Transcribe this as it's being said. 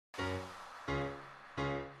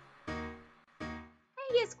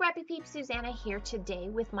it's Scrappy Peep Suzanna here today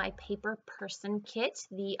with my PaperPerson kit,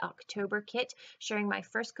 the October kit, sharing my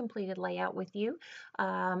first completed layout with you.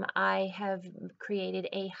 I have created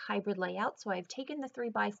a hybrid layout, so I've taken the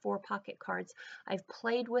 3x4 pocket cards, I've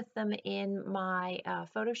played with them in my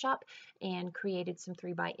Photoshop and created some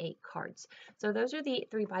 3x8 cards. So those are the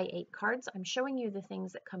 3x8 cards. I'm showing you the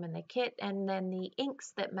things that come in the kit and then the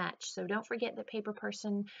inks that match. So don't forget that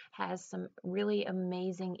PaperPerson has some really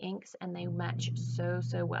amazing inks and they match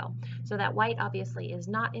so well. So that white obviously is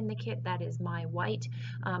not in the kit. That is my white.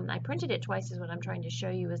 I printed it twice is what I'm trying to show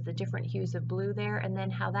you is the different hues of blue there and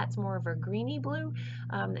then how that's more of a greeny blue.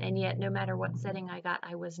 And yet no matter what setting I got,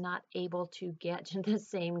 I was not able to get the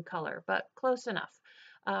same color, but close enough.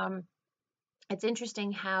 It's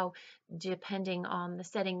interesting how, depending on the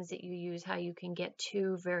settings that you use, how you can get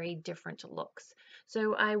two very different looks.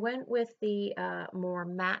 So I went with the more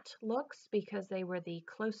matte looks because they were the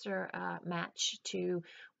closer match to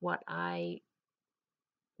what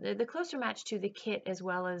the closer match to the kit as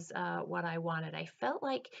well as what I wanted. I felt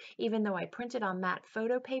like even though I printed on matte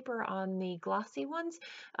photo paper on the glossy ones,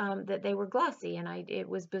 that they were glossy, and it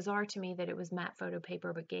was bizarre to me that it was matte photo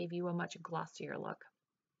paper but gave you a much glossier look.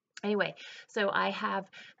 Anyway, so I have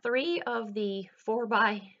 3 of the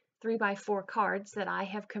 3x4 cards that I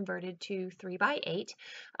have converted to 3x8,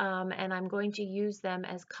 and I'm going to use them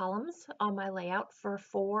as columns on my layout for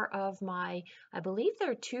 4 of my, I believe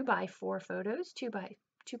they're 2x4 photos,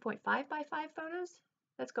 2.5 by 5 photos.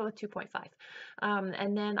 Let's go with 2.5.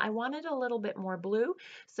 And then I wanted a little bit more blue,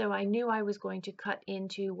 so I knew I was going to cut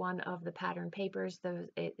into one of the pattern papers.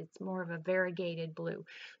 It's more of a variegated blue.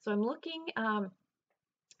 So I'm looking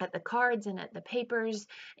at the cards and at the papers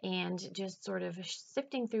and just sort of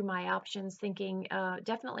sifting through my options thinking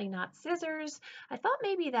definitely not scissors. I thought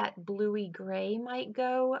maybe that bluey gray might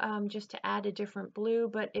go just to add a different blue,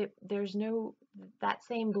 but that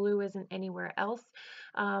same blue isn't anywhere else.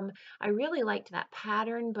 I really liked that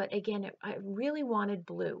pattern, but again, I really wanted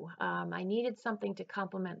blue. I needed something to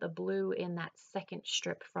complement the blue in that second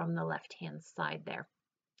strip from the left hand side there.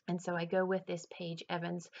 And so I go with this Paige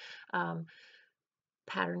Evans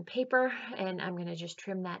pattern paper, and I'm going to just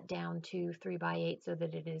trim that down to 3x8 so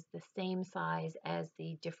that it is the same size as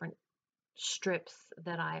the different strips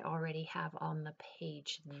that I already have on the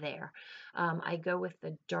page there. I go with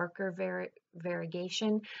the darker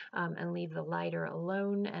variegation and leave the lighter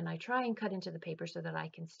alone, and I try and cut into the paper so that I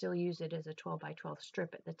can still use it as a 12x12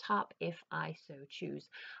 strip at the top if I so choose.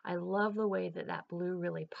 I love the way that that blue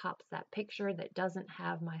really pops that picture that doesn't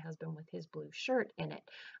have my husband with his blue shirt in it.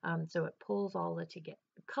 So it pulls all the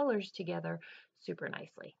colors together super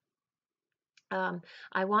nicely.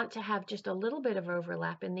 I want to have just a little bit of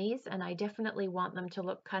overlap in these, and I definitely want them to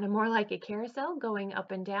look kind of more like a carousel going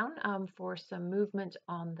up and down for some movement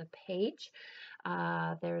on the page.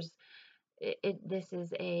 This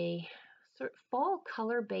is a sort of fall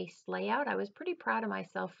color-based layout. I was pretty proud of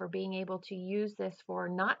myself for being able to use this for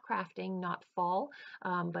not crafting, not fall,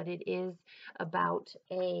 but it is about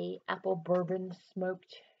a apple bourbon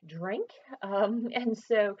smoked drink. And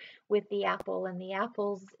so with the apple and the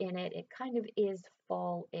apples in it, it kind of is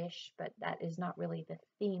fall-ish, but that is not really the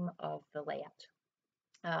theme of the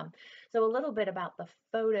layout. So a little bit about the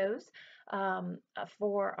photos.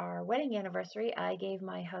 For our wedding anniversary, I gave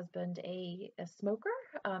my husband a smoker,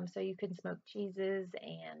 so you can smoke cheeses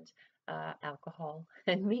and alcohol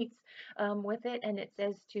and meats with it, and it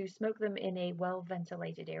says to smoke them in a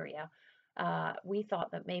well-ventilated area. We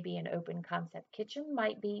thought that maybe an open concept kitchen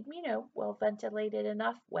might be, well ventilated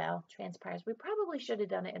enough. Well, transpires we probably should have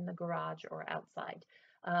done it in the garage or outside.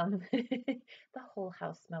 The whole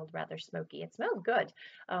house smelled rather smoky. It smelled good.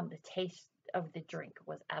 The taste of the drink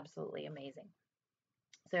was absolutely amazing.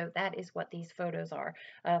 So that is what these photos are.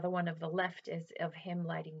 The one of the left is of him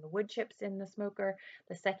lighting the wood chips in the smoker.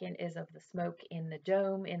 The second is of the smoke in the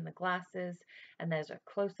dome, in the glasses. And there's a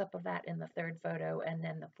close-up of that in the third photo. And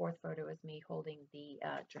then the fourth photo is me holding the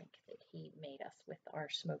drink that he made us with our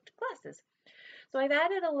smoked glasses. So I've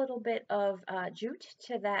added a little bit of jute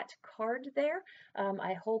to that card there.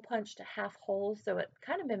 I hole punched half holes so it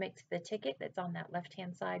kind of mimics the ticket that's on that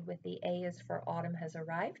left-hand side with the A is for autumn has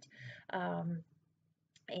arrived.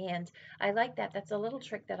 And I like that. That's a little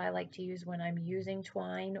trick that I like to use when I'm using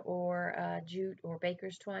twine or jute or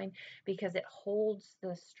baker's twine because it holds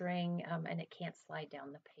the string and it can't slide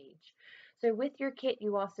down the page. So with your kit,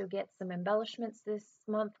 you also get some embellishments this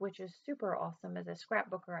month, which is super awesome. As a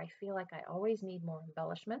scrapbooker, I feel like I always need more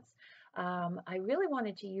embellishments. I really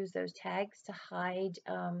wanted to use those tags to hide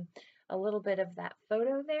a little bit of that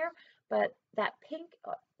photo there, but that pink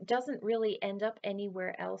doesn't really end up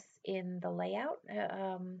anywhere else in the layout.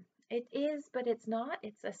 It is, but it's not.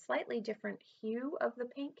 It's a slightly different hue of the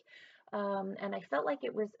pink. And I felt like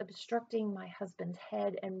it was obstructing my husband's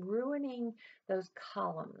head and ruining those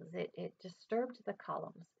columns. It disturbed the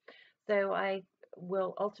columns. So I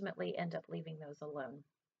will ultimately end up leaving those alone.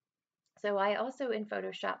 So I also in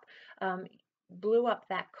Photoshop um, blew up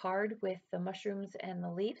that card with the mushrooms and the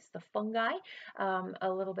leaves, the fungi, a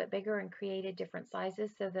little bit bigger and created different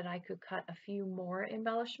sizes so that I could cut a few more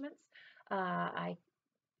embellishments. I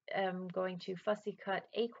am going to fussy cut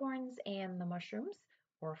acorns and the mushrooms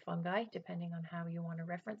or fungi, depending on how you want to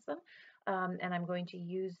reference them. And I'm going to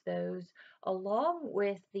use those along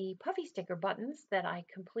with the puffy sticker buttons that I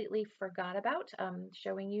completely forgot about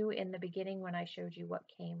showing you in the beginning when I showed you what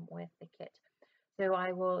came with the kit. So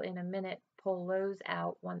I will in a minute pull those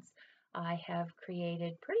out once I have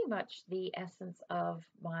created pretty much the essence of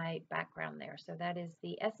my background there. So that is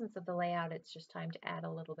the essence of the layout. It's just time to add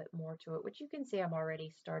a little bit more to it, which you can see I'm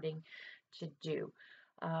already starting to do.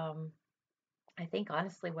 I think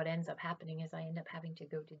honestly what ends up happening is I end up having to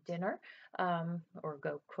go to dinner or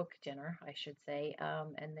go cook dinner, I should say,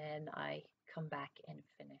 and then I come back and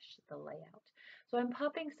finish the layout. So I'm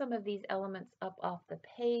popping some of these elements up off the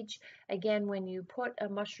page. Again, when you put a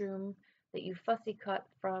mushroom that you fussy cut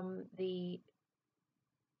from the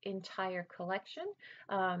entire collection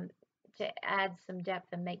to add some depth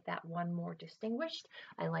and make that one more distinguished,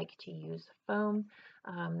 I like to use foam.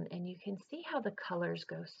 And you can see how the colors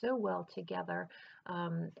go so well together.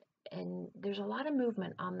 And there's a lot of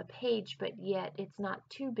movement on the page, but yet it's not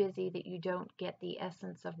too busy that you don't get the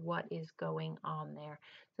essence of what is going on there.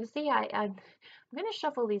 So see, I'm going to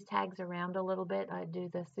shuffle these tags around a little bit. I do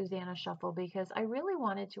the Suzanna shuffle because I really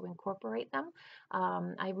wanted to incorporate them.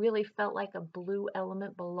 I really felt like a blue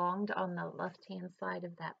element belonged on the left-hand side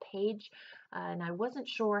of that page, and I wasn't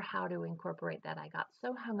sure how to incorporate that. I got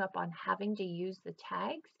so hung up on having to use the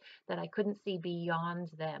tags that I couldn't see beyond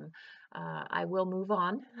them. I will move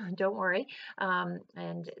on, don't worry,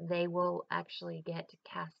 and they will actually get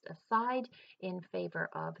cast aside in favor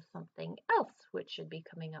of something else, which should be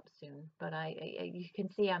coming up soon. But you can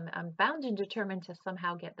see I'm bound and determined to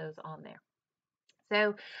somehow get those on there.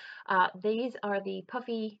 So these are the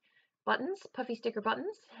puffy sticker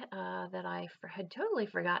buttons that I had totally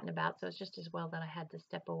forgotten about. So it's just as well that I had to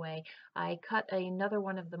step away. I cut another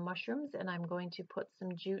one of the mushrooms and I'm going to put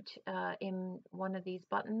some jute in one of these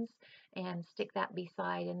buttons and stick that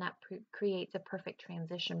beside, and that creates a perfect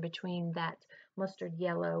transition between that mustard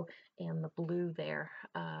yellow and the blue there.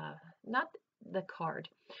 Not the card.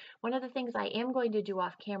 One of the things I am going to do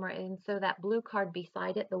off camera, and so that blue card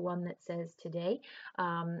beside it, the one that says today,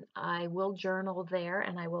 I will journal there,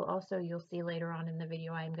 and I will also, you'll see later on in the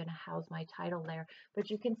video, I am going to house my title there. But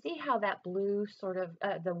you can see how that blue sort of,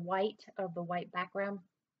 the white of the white background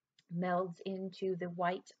melds into the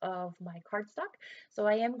white of my cardstock. So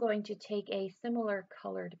I am going to take a similar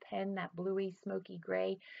colored pen, that bluey smoky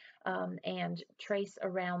gray, and trace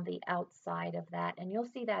around the outside of that. And you'll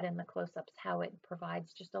see that in the close-ups, how it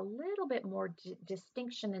provides just a little bit more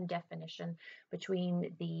distinction and definition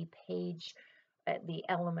between the page, the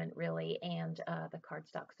element really, and the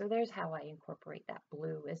cardstock. So there's how I incorporate that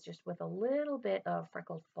blue, is just with a little bit of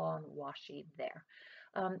freckled fawn washi there.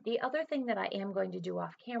 The other thing that I am going to do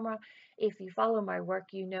off camera, if you follow my work,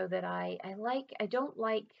 you know that I don't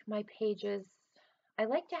like my pages. I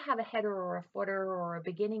like to have a header or a footer or a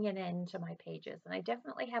beginning and end to my pages. And I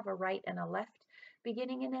definitely have a right and a left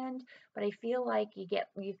beginning and end, but I feel like you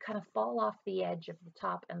kind of fall off the edge of the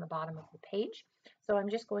top and the bottom of the page. So I'm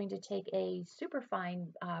just going to take a super fine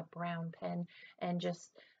brown pen and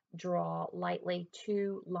just draw lightly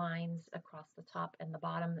 2 lines across the top and the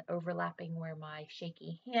bottom, overlapping where my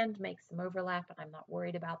shaky hand makes some overlap, and I'm not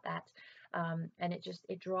worried about that. And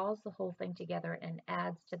it draws the whole thing together and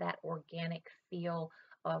adds to that organic feel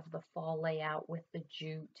of the fall layout with the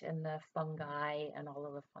jute and the fungi and all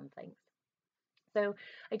of the fun things. So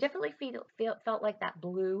I definitely felt like that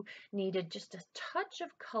blue needed just a touch of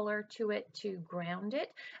color to it to ground it.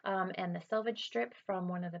 And the selvage strip from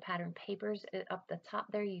one of the pattern papers up the top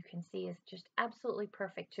there, you can see is just absolutely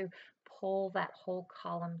perfect to pull that whole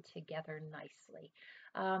column together nicely.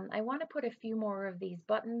 I want to put a few more of these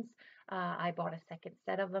buttons. I bought a second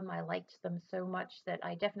set of them. I liked them so much that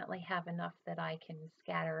I definitely have enough that I can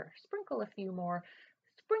sprinkle a few more,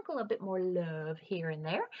 sprinkle a bit more love here and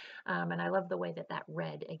there. And I love the way that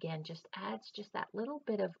red, again, just adds just that little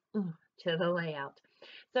bit of to the layout.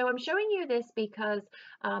 So I'm showing you this because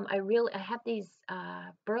I have these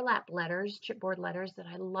burlap letters, chipboard letters that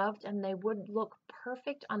I loved, and they would look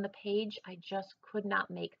perfect on the page. I just could not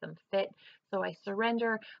make them fit. So I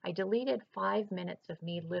surrender. I deleted 5 minutes of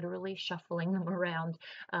me literally shuffling them around,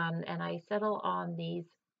 and I settle on these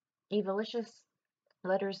Evalicious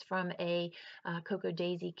letters from a Cocoa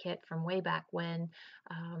Daisy kit from way back when,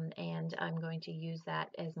 and I'm going to use that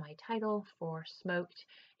as my title for Smoked.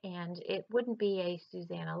 And it wouldn't be a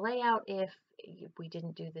Suzanna layout if we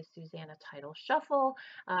didn't do the Suzanna title shuffle.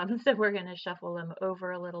 So we're going to shuffle them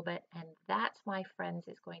over a little bit, and that, my friends,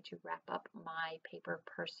 is going to wrap up my paper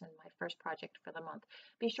person, my first project for the month.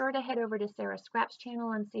 Be sure to head over to Sarah Scrap's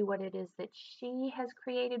channel and see what it is that she has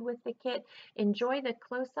created with the kit. Enjoy the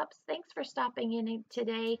close-ups. Thanks for stopping in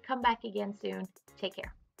today. Come back again soon. Take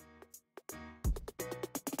care.